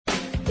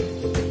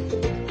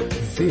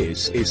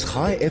This is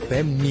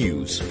ChaiFM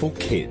News for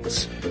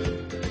Kids.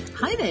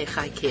 Hi there,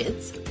 Chai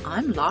Kids.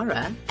 I'm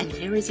Lara, and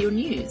here is your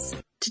news.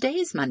 Today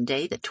is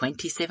Monday, the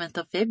 27th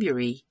of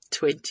February,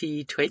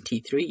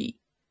 2023.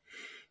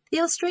 The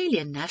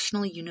Australian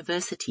National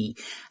University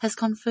has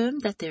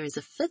confirmed that there is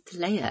a fifth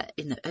layer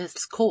in the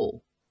Earth's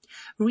core.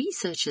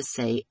 Researchers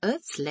say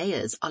Earth's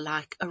layers are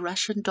like a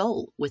Russian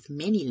doll with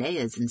many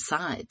layers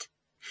inside.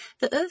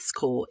 The Earth's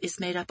core is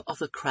made up of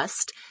the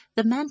crust,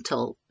 the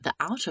mantle, the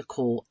outer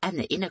core, and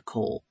the inner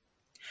core.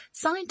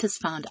 Scientists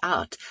found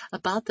out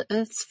about the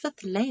Earth's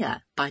fifth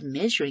layer by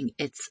measuring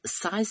its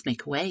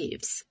seismic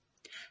waves.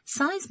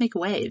 Seismic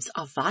waves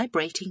are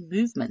vibrating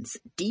movements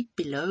deep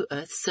below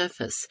Earth's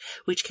surface,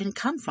 which can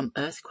come from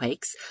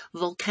earthquakes,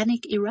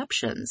 volcanic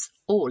eruptions,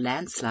 or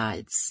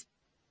landslides.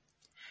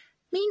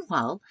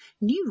 Meanwhile,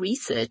 new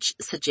research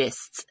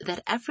suggests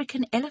that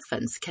African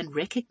elephants can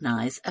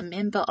recognize a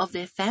member of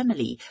their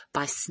family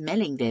by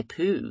smelling their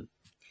poo.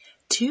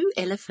 Two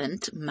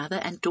elephant mother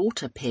and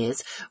daughter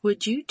pairs were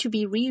due to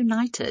be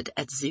reunited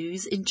at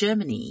zoos in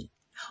Germany.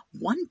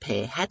 One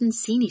pair hadn't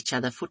seen each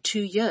other for 2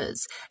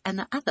 years and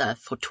the other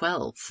for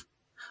 12.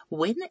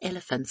 When the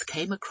elephants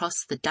came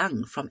across the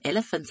dung from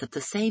elephants at the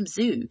same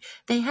zoo,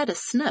 they had a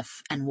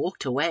sniff and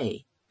walked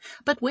away.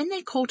 But when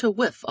they caught a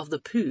whiff of the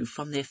poo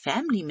from their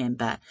family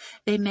member,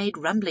 they made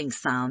rumbling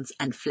sounds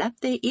and flapped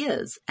their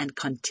ears and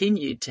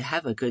continued to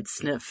have a good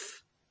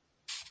sniff.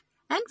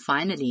 And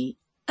finally,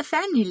 a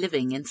family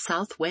living in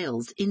South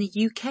Wales in the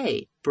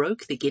UK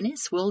broke the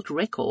Guinness World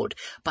Record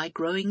by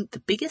growing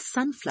the biggest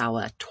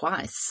sunflower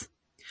twice.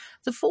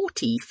 The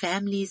 40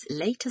 family's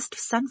latest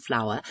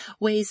sunflower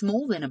weighs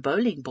more than a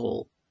bowling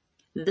ball.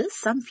 This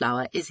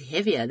sunflower is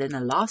heavier than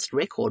the last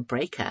record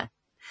breaker.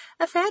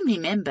 A family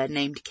member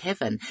named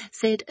Kevin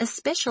said a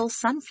special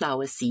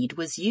sunflower seed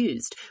was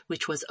used,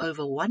 which was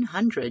over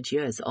 100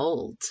 years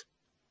old.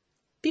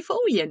 Before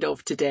we end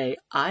off today,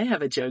 I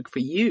have a joke for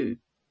you.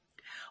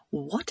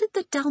 What did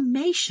the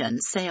Dalmatian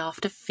say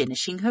after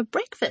finishing her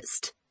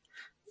breakfast?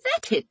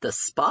 That hit the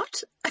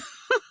spot.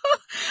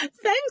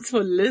 Thanks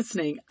for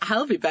listening.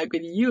 I'll be back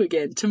with you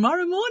again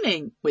tomorrow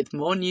morning with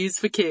more news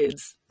for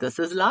kids. This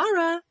is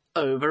Lara,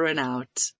 over and out.